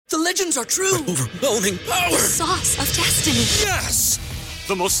The legends are true. Overwhelming power. Sauce of destiny. Yes!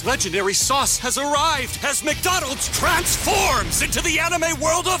 The most legendary sauce has arrived as McDonald's transforms into the anime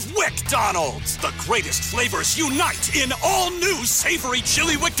world of WickDonald's. The greatest flavors unite in all new savory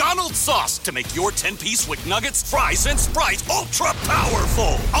chili McDonald's sauce to make your 10-piece Wick Nuggets, fries, and Sprite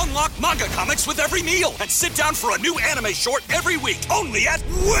ultra-powerful. Unlock manga comics with every meal and sit down for a new anime short every week only at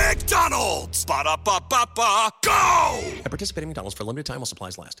WickDonald's. Ba-da-ba-ba-ba, go! At participating McDonald's for a limited time while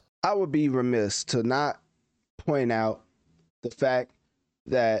supplies last. I would be remiss to not point out the fact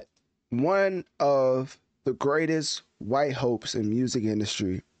that one of the greatest white hopes in music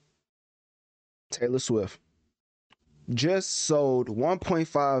industry, Taylor Swift, just sold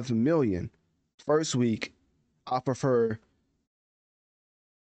 1.5 million first week off of her.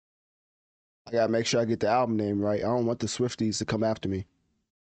 I gotta make sure I get the album name right. I don't want the Swifties to come after me.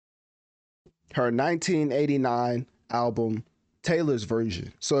 Her 1989 album, Taylor's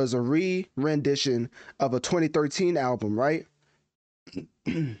Version. So it's a re-rendition of a 2013 album, right?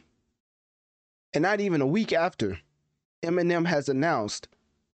 And not even a week after, Eminem has announced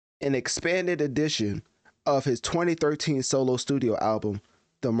an expanded edition of his 2013 solo studio album,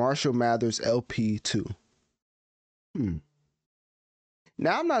 the Marshall Mathers LP 2.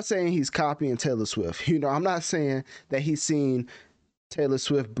 Now, I'm not saying he's copying Taylor Swift. I'm not saying that he's seen Taylor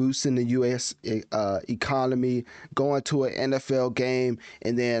Swift boosting the U.S. economy, going to an NFL game,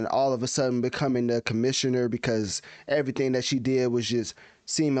 and then all of a sudden becoming the commissioner because everything that she did was just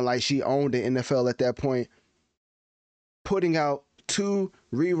seeming like she owned the NFL at that point. Putting out 2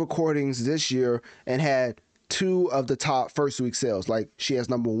 re-recordings this year and had 2 of the top first week sales. Like, she has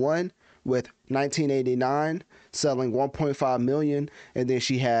number 1 with 1989 selling 1.5 million, and then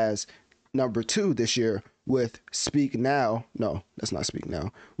she has number 2 this year with Speak Now. No, that's not Speak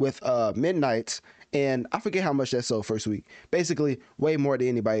Now. With Midnights, and I forget how much that sold first week. Basically, way more than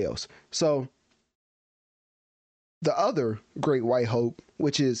anybody else. So, the other great white hope,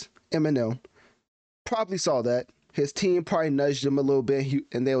 which is Eminem, probably saw that. His team probably nudged him a little bit,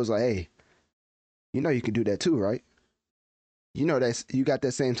 and they was like, hey, you know you can do that too, right? You know that you got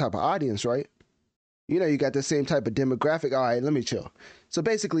that same type of audience, right? You know you got the same type of demographic. All right, let me chill. So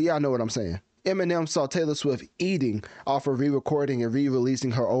basically, y'all know what I'm saying. Eminem saw Taylor Swift eating off of re-recording and re-releasing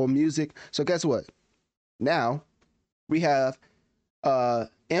her old music. So guess what? Now, we have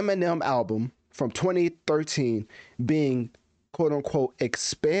Eminem album from 2013 being quote-unquote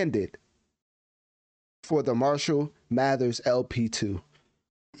expanded for the Marshall Mathers LP2.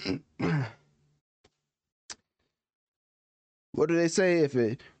 What do they say? If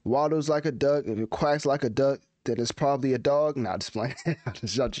it waddles like a duck, if it quacks like a duck, then it's probably a dog. Nah, just playing.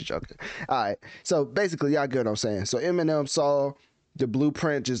 just joking. All right. So basically, y'all get what I'm saying. So Eminem saw the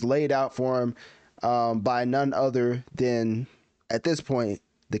blueprint just laid out for him by none other than, at this point,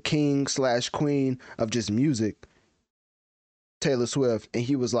 the king/queen of just music, Taylor Swift. And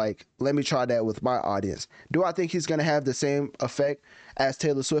he was like, let me try that with my audience. Do I think he's going to have the same effect as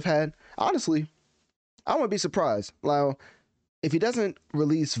Taylor Swift had? Honestly, I wouldn't be surprised. Now, if he doesn't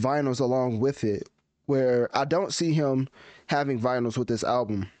release vinyls along with it, where I don't see him having vinyls with this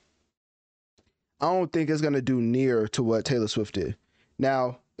album, I don't think it's going to do near to what Taylor Swift did.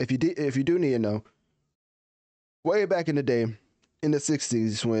 Now, if you do need to know, way back in the day, in the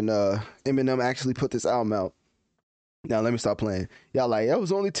 60s, when Eminem actually put this album out. Now, let me stop playing. Y'all like, that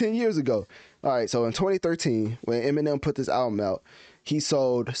was only 10 years ago. All right, so in 2013, when Eminem put this album out, he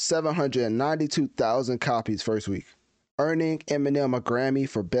sold 792,000 copies first week, earning Eminem a Grammy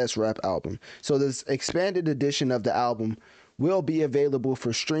for Best Rap Album. So this expanded edition of the album will be available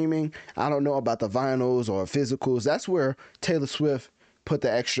for streaming. I don't know about the vinyls or physicals. That's where Taylor Swift put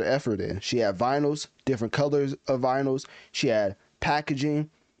the extra effort in. She had vinyls, different colors of vinyls. She had packaging.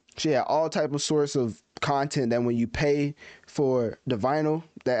 She had all type of sorts of content that when you pay for the vinyl,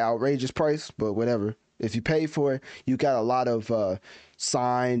 that outrageous price, but whatever. If you pay for it, you got a lot of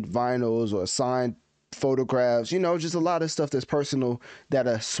signed vinyls or signed photographs, just a lot of stuff that's personal that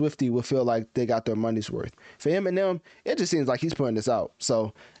a Swiftie would feel like they got their money's worth. For Eminem, it just seems like he's putting this out.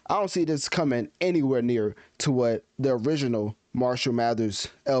 So I don't see this coming anywhere near to what the original Marshall Mathers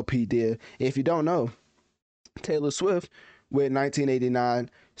LP did. If you don't know, Taylor Swift with 1989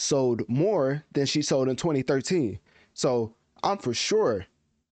 sold more than she sold in 2013. So I'm for certain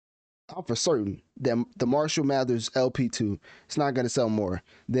that the Marshall Mathers LP2 is not going to sell more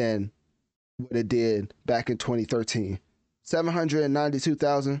than what it did back in 2013.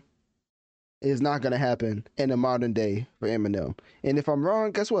 792,000 is not going to happen in the modern day for Eminem. And if I'm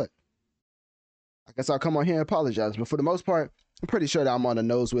wrong, guess what? I guess I'll come on here and apologize. But for the most part, I'm pretty sure that I'm on the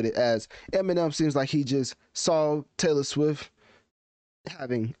nose with it, as Eminem seems like he just saw Taylor Swift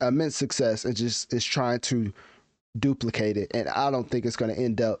having immense success and just is trying to duplicate it. And I don't think it's going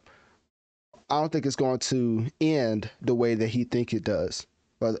to I don't think it's going to end the way that he think it does,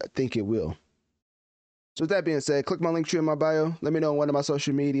 or think it will. So with that being said, click my link tree in my bio. Let me know on one of my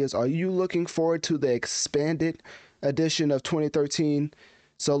social medias. Are you looking forward to the expanded edition of 2013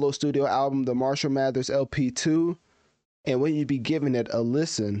 solo studio album, the Marshall Mathers LP2? And will you be giving it a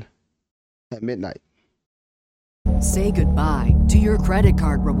listen at midnight? Say goodbye to your credit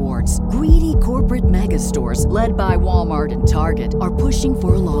card rewards. Greedy corporate mega stores, led by Walmart and Target, are pushing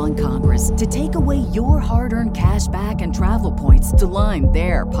for a law in Congress to take away your hard-earned cash back and travel points to line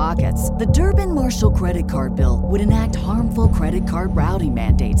their pockets. The Durbin-Marshall credit card bill would enact harmful credit card routing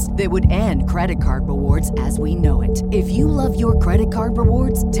mandates that would end credit card rewards as we know it. If you love your credit card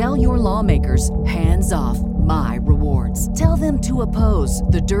rewards, tell your lawmakers, hands off my rewards. Tell them to oppose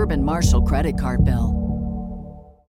the Durbin-Marshall credit card bill.